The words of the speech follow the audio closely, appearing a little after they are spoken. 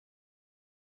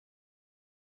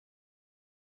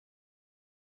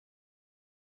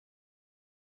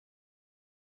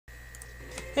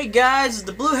Hey guys, it's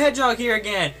the Blue Hedgehog here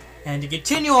again, and to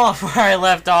continue off where I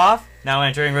left off, now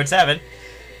entering Route 7,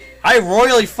 I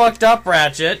royally fucked up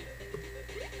Ratchet,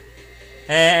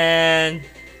 and...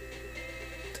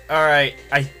 Alright,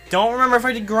 I don't remember if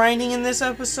I did grinding in this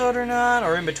episode or not,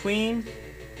 or in between,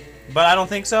 but I don't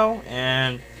think so,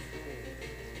 and...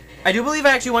 I do believe I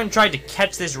actually went and tried to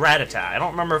catch this Rattata. I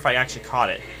don't remember if I actually caught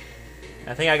it.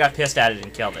 I think I got pissed at it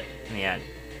and killed it in the end.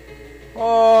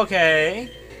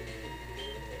 Okay.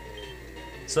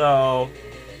 So,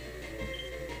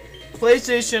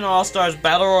 PlayStation All-Stars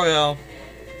Battle Royale.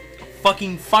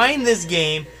 Fucking find this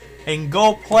game and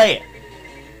go play it.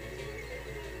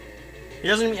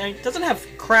 It doesn't have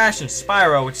Crash and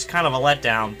Spyro, which is kind of a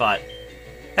letdown, but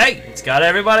hey, it's got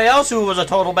everybody else who was a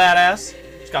total badass.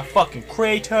 It's got fucking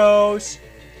Kratos.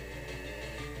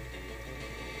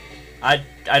 I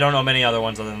don't know many other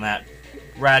ones other than that.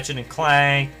 Ratchet and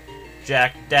Clank,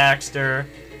 Jack Daxter,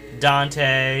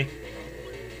 Dante.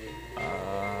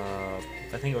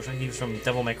 I think he was from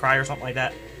Devil May Cry or something like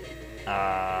that.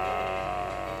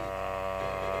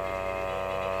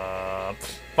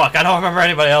 Fuck, I don't remember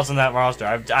anybody else in that roster.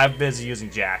 I'm busy using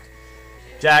Jack.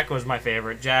 Jack was my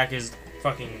favorite. Jack is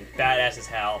fucking badass as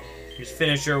hell. His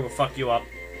finisher will fuck you up.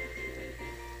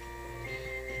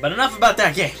 But enough about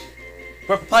that game.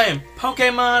 We're playing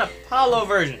Pokemon Apollo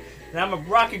version. And I'm a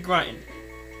Rocket Grunting.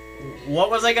 What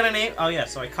was I gonna name? Oh yeah,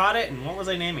 so I caught it, and what was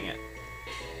I naming it?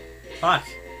 Fuck.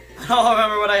 I don't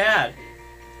remember what I had.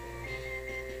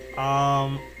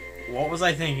 What was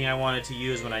I thinking I wanted to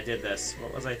use when I did this?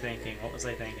 What was I thinking? What was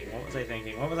I thinking? What was I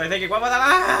thinking? What was I thinking? What was I...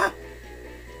 Ah!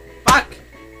 Fuck!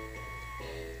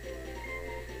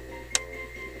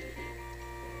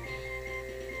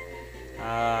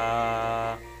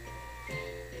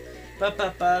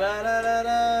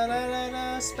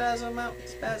 Spasm out.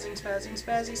 Spazzing, spazzing,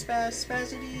 spazzy, spaz,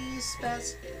 spazzity,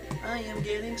 spaz. I am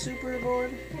getting super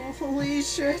bored. Holy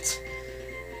shit.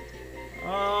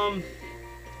 Wow,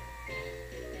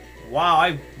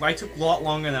 I took a lot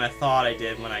longer than I thought I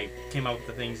did when I came up with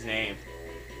the thing's name.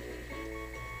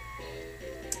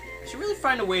 I should really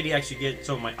find a way to actually get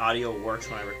so my audio works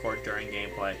when I record during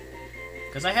gameplay.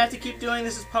 Because I have to keep doing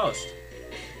this as post.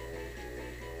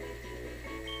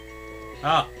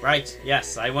 Oh, right.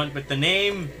 Yes, I went with the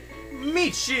name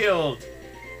MeatSheild.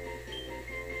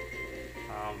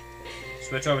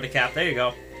 Switch over to Cap. There you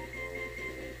go.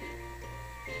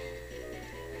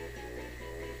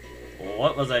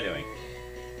 What was I doing?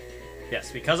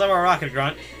 Yes, because I'm a Rocket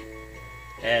Grunt,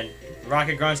 and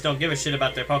Rocket Grunts don't give a shit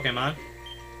about their Pokemon.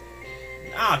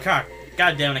 Ah, oh,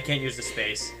 God damn it, I can't use the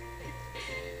space.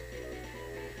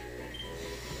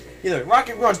 Either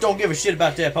Rocket Grunts don't give a shit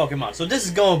about their Pokemon, so this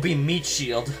is gonna be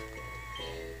MeatSheild.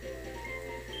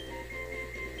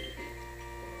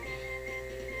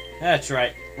 That's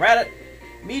right.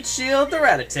 MeatSheild the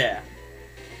Rattata.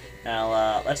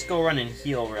 Now, let's go run and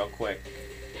heal real quick.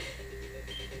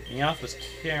 Meowth was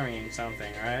carrying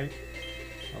something, right?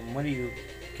 What do you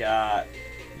got?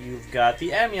 You've got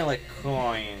the amulet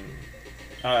coin.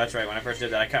 Oh, that's right. When I first did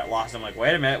that, I got lost. I'm like,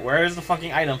 wait a minute. Where is the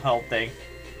fucking item health thing?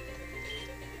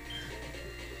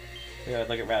 Yeah, I'd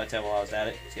look at Rattata while I was at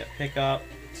it. Let's get pick up,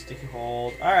 sticky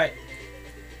hold. Alright.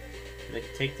 Did I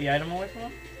take the item away from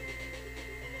him?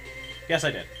 Yes,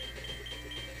 I did.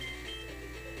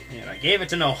 Yeah, I gave it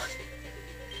to no one.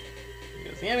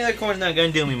 Because the amulet coin's not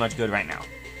gonna do me much good right now.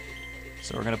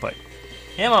 So we're gonna put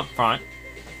him up front.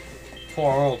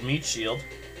 Poor old MeatSheild.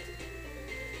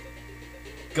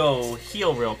 Go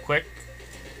heal real quick.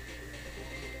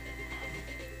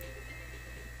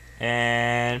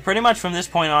 And pretty much from this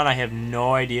point on, I have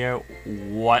no idea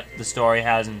what the story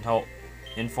has in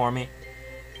for me.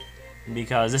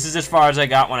 Because this is as far as I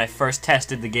got when I first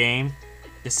tested the game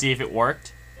to see if it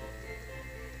worked.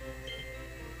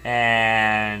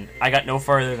 And I got no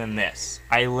further than this.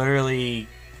 I literally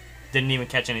didn't even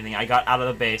catch anything. I got out of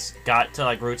the base, got to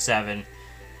like Route 7,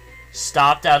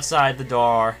 stopped outside the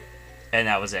door, and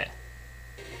that was it.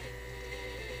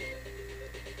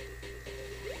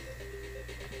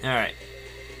 Alright.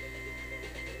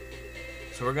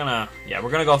 So we're gonna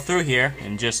go through here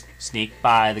and just sneak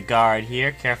by the guard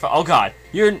here. Careful. Oh god,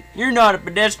 you're not a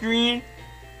pedestrian.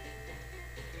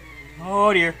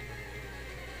 Oh dear.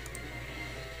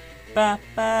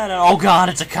 Oh god,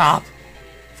 it's a cop.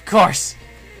 Of course.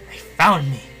 They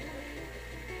found me.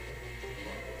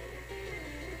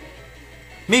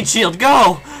 MeatSheild,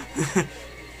 go!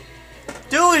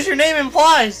 Do as your name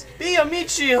implies. Be a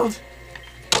MeatSheild.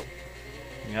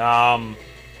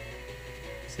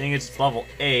 Seeing it's level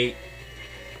 8,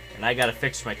 and I gotta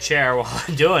fix my chair while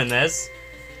I'm doing this.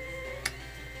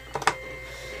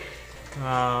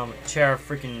 Chair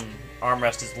freaking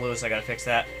armrest is loose. I gotta fix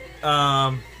that.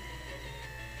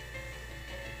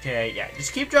 Okay, yeah.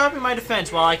 Just keep dropping my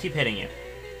defense while I keep hitting you.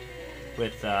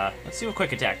 With, let's see what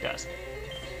quick attack does.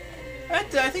 I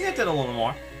think that did a little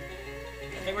more.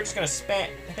 I think we're just gonna spam.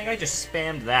 I think I just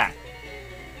spammed that.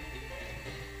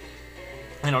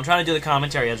 And I'm trying to do the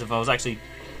commentary as if I was actually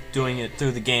doing it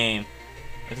through the game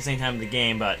at the same time of the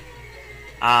game, but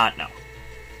no.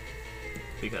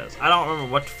 Because I don't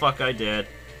remember what the fuck I did.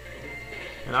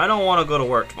 And I don't want to go to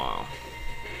work tomorrow.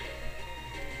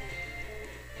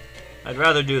 I'd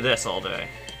rather do this all day.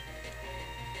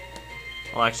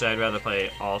 Well, actually, I'd rather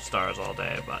play All Stars all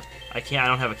day, but I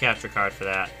don't have a capture card for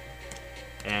that.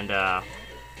 And,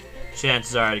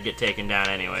 chances are I'd get taken down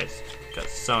anyways, because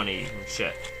Sony and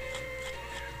shit.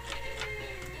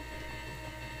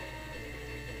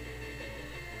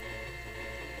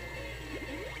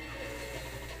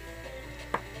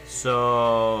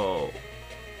 So...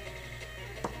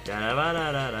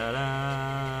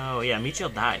 Oh yeah,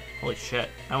 MeatSheild died. Holy shit.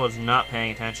 I was not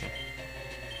paying attention.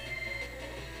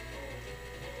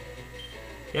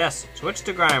 Yes, switch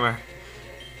to Grimer.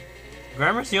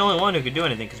 Grimer's the only one who could do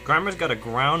anything, because Grimer's got a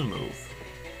ground move.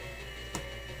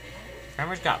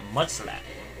 Grimer's got Mud Slap.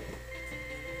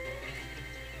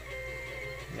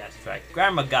 That's right.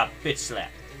 Grimer got Bitch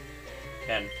Slap.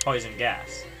 And Poison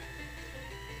Gas.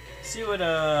 See what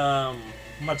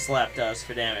Mud Slap does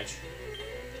for damage.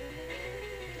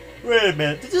 Wait a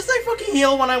minute, did this thing fucking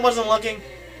heal when I wasn't looking?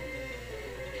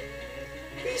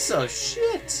 Piece of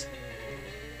shit.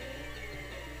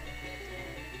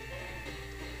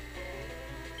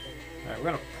 Alright,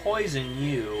 we're gonna poison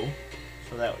you,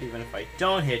 so that even if I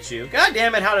don't hit you... God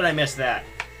damn it, how did I miss that?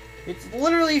 It's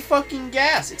literally fucking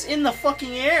gas. It's in the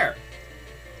fucking air.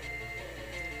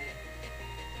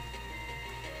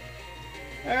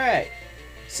 Alright.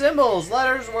 Symbols,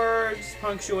 letters, words,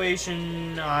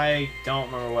 punctuation. I don't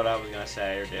remember what I was gonna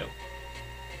say or do.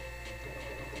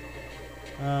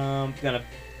 Gonna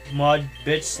mud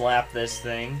bitch slap this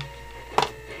thing.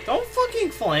 Don't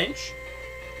fucking flinch.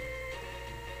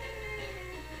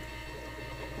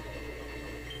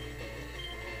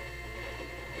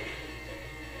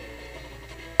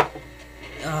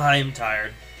 I'm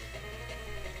tired.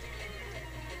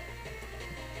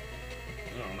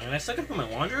 Oh man, I still gotta put my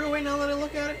laundry away now that I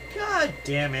look at it? God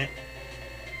damn it.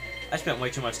 I spent way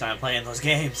too much time playing those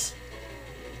games.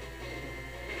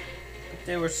 But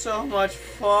they were so much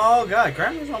fun. Oh god,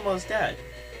 Grandma's almost dead.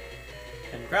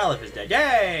 And Growlithe is dead.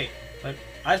 Yay! But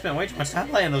I spent way too much time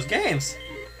playing those games.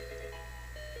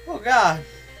 Oh god.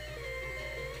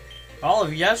 All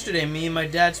of yesterday, me and my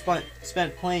dad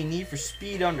spent playing Need for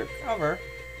Speed Undercover.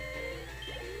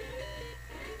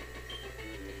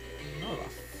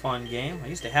 Fun game. I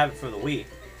used to have it for the Wii.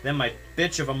 Then my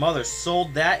bitch of a mother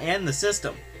sold that and the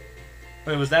system.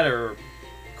 Wait, was that her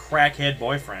crackhead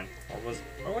boyfriend?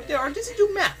 Or does he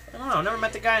do meth? I don't know. I never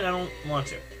met the guy and I don't want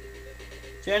to.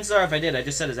 Chances are if I did, I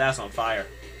just set his ass on fire.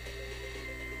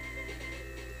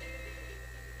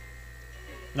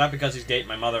 Not because he's dating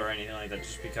my mother or anything like that,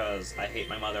 just because I hate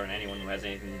my mother and anyone who has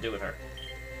anything to do with her.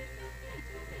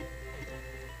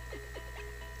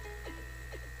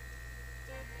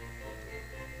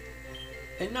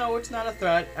 And no, it's not a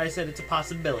threat. I said it's a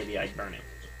possibility I'd burn him.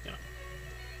 You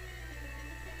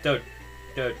know.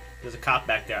 Dude, there's a cop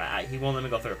back there. He won't let me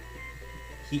go through.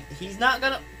 He's not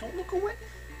gonna... Don't look away.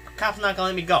 The cop's not gonna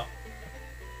let me go.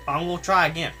 I'm gonna try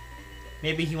again.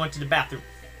 Maybe he went to the bathroom.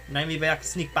 Maybe I can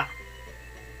sneak by.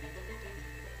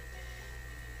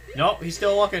 Nope, he's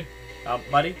still looking.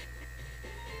 Buddy.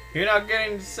 You're not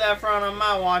getting saffron on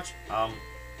my watch.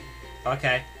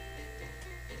 Okay.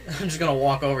 I'm just gonna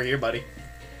walk over here, buddy.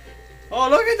 Oh,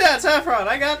 look at that, saffron!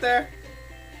 I got there!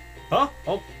 Huh?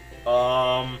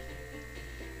 Oh.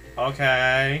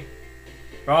 Okay.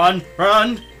 Run!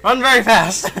 Run! Run very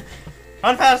fast!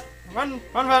 Run fast! Run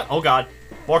fast! Oh god.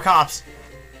 More cops.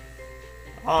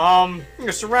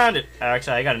 You're surrounded.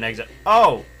 Actually, I got an exit.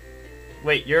 Oh!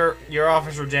 Wait, you're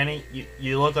Officer Jenny?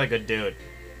 You look like a dude.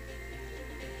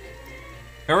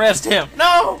 Arrest him!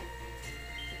 No!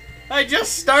 I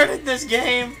just started this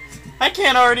game! I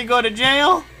can't already go to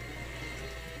jail!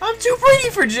 I'm too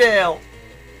pretty for jail!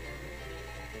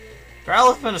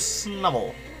 Growlithe and a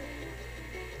Snubble.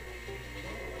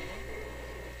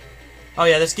 Oh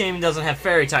yeah, this game doesn't have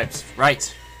fairy types.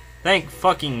 Right. Thank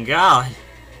fucking god.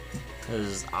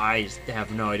 Because I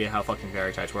have no idea how fucking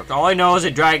fairy types work. All I know is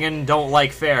that dragon don't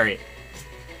like fairy.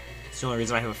 It's the only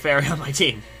reason I have a fairy on my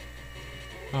team.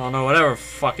 I don't know, whatever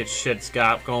fucking shit's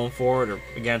got going for it or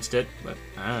against it, but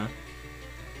I don't know.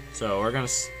 So we're gonna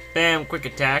spam quick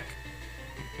attack.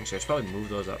 Actually, I should probably move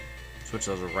those up. Switch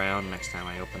those around next time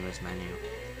I open this menu.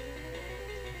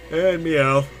 And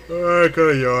meow. I got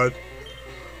a yawn.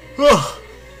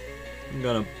 I'm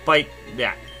gonna bite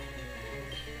that.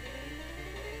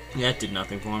 That did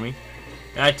nothing for me.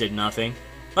 That did nothing.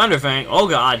 Thunderfang. Oh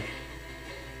god.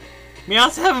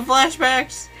 Meowth's having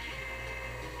flashbacks.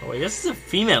 Oh wait, this is a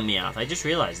female Meowth. I just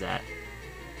realized that.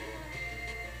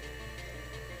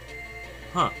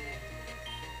 Huh.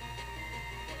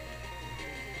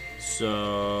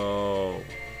 So,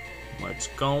 what's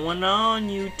going on,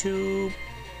 YouTube?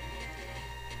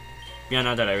 Yeah,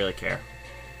 not that I really care.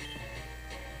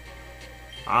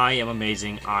 I am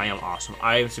amazing. I am awesome.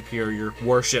 I am superior.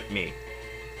 Worship me.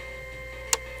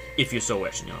 If you so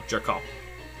wish, you know, jerk off.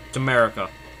 It's America.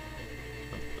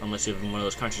 Unless you live in one of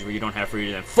those countries where you don't have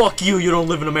freedom, then fuck you, you don't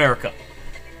live in America.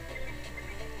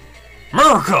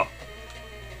 America!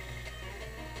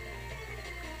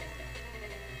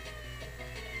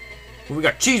 We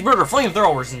got cheeseburger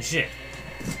flamethrowers and shit.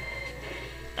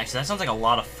 Actually, that sounds like a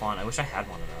lot of fun. I wish I had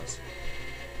one of those.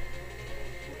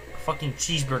 A fucking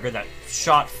cheeseburger that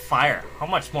shot fire. How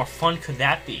much more fun could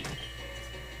that be?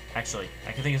 Actually,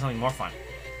 I can think of something more fun.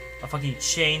 A fucking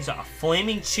chainsaw. A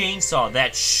flaming chainsaw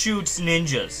that shoots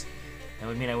ninjas. That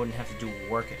would mean I wouldn't have to do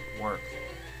work at work.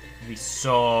 It'd be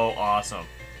so awesome.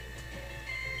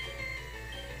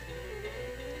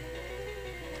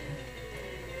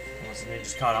 Unless the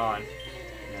ninjas caught on.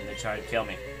 And then they tried to kill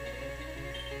me.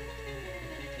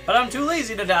 But I'm too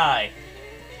lazy to die!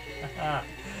 And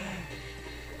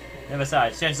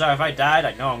besides, chances are if I died,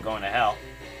 I know I'm going to hell.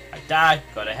 I die,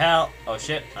 go to hell. Oh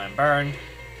shit, I'm burned.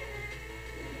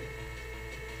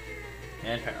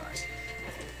 And paralyzed.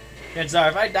 Chances are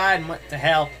if I died and went to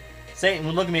hell, Satan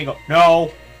would look at me and go,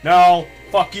 no, no,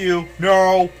 fuck you,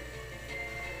 no.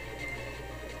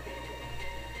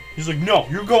 He's like, no,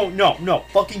 you're going, no, no,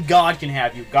 fucking God can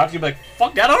have you. God's gonna be like,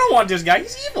 fuck that, I don't want this guy,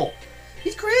 he's evil.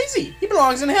 He's crazy. He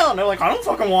belongs in hell. And they're like, I don't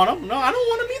fucking want him. No, I don't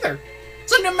want him either.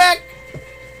 Send him back.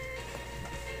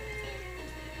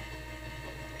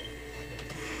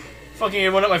 Fucking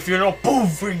everyone at my funeral. Boom!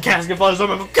 Freaking casket flies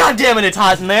open. God damn it, it's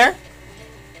hot in there.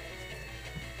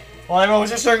 While everyone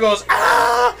just there goes,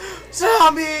 ah!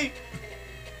 Zombie!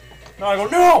 No, I go,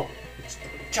 no! It's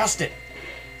Justin.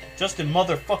 Justin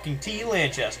motherfucking T.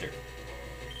 Lanchester.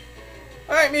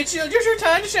 Alright, MeatSheild, here's your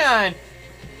time to shine.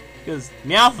 Because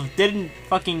Meowth didn't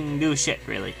fucking do shit,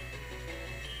 really.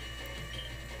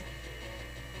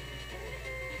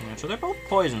 Yeah, so they're both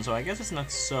poison, so I guess it's not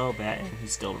so bad. And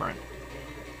he's still burned.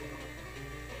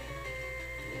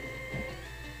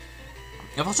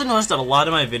 I've also noticed that a lot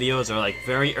of my videos are like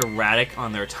very erratic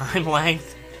on their time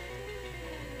length.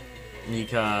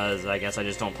 Because I guess I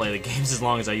just don't play the games as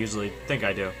long as I usually think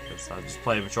I do. Because I'll just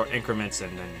play them in short increments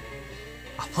and then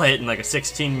I'll play it in like a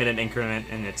 16-minute increment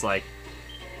and it's like,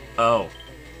 oh,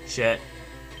 shit.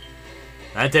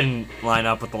 That didn't line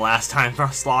up with the last time for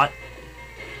a slot.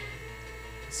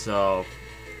 So,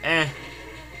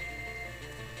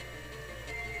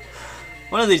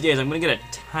 One of these days I'm gonna get a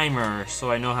timer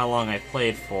so I know how long I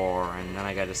played for, and then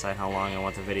I gotta decide how long I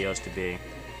want the videos to be.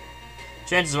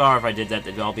 Chances are if I did that,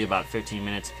 they'd all be about 15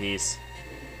 minutes apiece.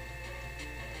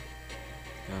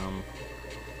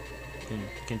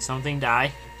 Can something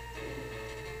die?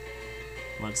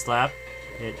 Mud slap.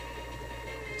 Hit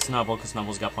Snubble, because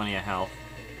Snubble's got plenty of health.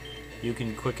 You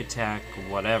can quick attack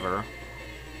whatever.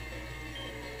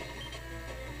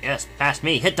 Yes, past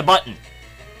me. Hit the button.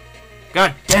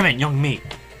 God damn it, young me.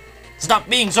 Stop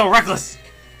being so reckless.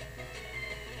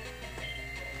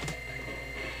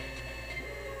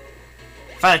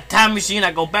 If I had a time machine,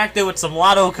 I'd go back there with some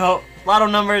lotto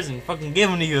numbers and fucking give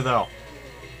them to you, though.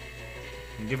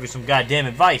 And give you some goddamn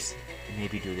advice. And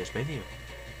maybe do this with you.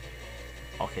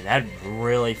 Okay, that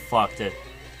really fucked it.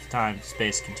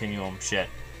 Time-space continuum shit.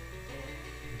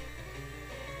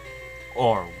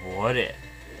 Or would it?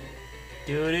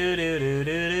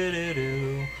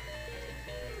 Do-do-do-do-do-do-do-do.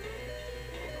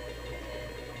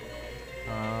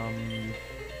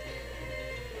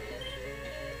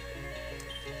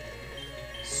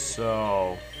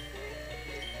 So...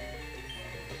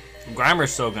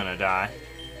 Grimer's still gonna die.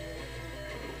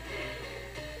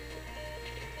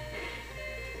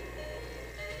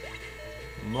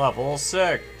 Level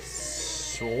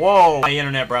 6. Whoa! My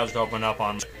internet browser opened up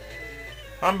on me.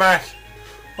 I'm back.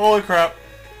 Holy crap.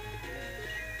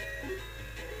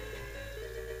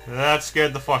 That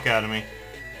scared the fuck out of me.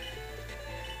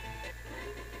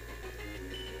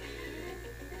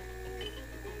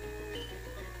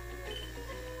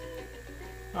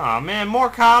 Aw, oh, man, more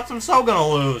cops? I'm so gonna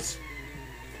lose.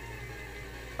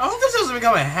 I hope this doesn't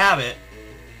become a habit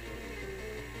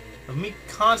of me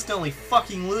constantly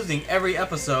fucking losing every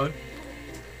episode.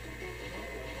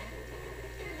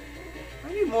 I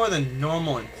I need more than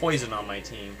normal and poison on my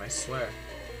team, I swear.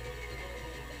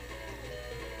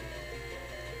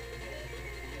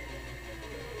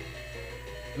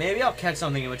 Maybe I'll catch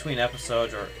something in between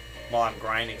episodes or while I'm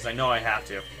grinding, because I know I have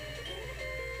to.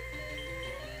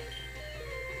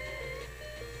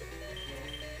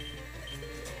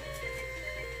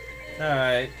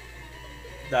 Alright.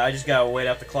 I just gotta wait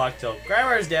up the clock till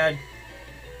Grimer's dead.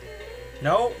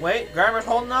 No, wait, Grimer's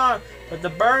holding on, but the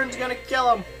burn's gonna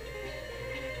kill him.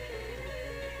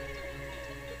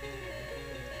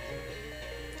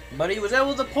 But he was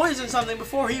able to poison something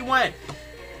before he went.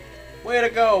 Way to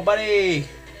go, buddy!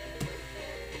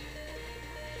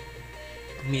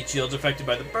 MeatShield's affected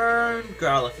by the burn,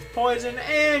 Grunt Life is poisoned,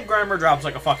 and Grimer drops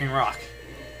like a fucking rock.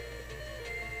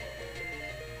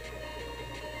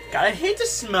 God, I hate to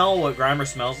smell what Grimer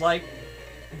smells like.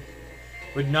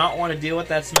 Would not want to deal with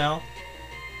that smell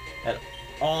at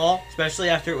all, especially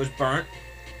after it was burnt.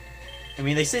 I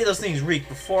mean, they say those things reek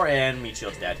before, and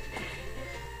MeatShield's dead.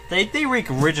 They reek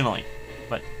originally,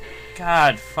 but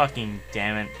god fucking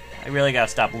damn it. I really gotta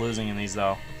stop losing in these,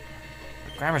 though.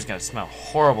 Grimer's gonna smell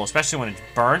horrible, especially when it's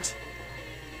burnt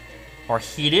or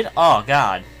heated. Oh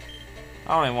god,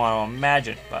 I don't even want to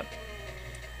imagine. But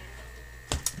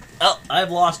well,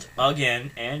 I've lost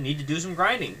again and need to do some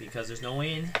grinding because there's no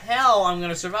way in hell I'm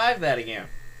gonna survive that again.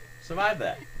 Survive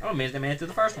that. I'm amazed I made it through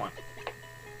the first one.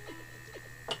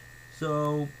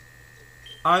 So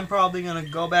I'm probably gonna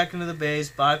go back into the base,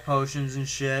 buy potions and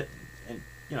shit, and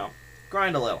you know,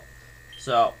 grind a little.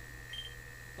 So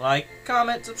like,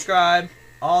 comment, subscribe.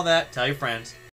 All that, tell your friends.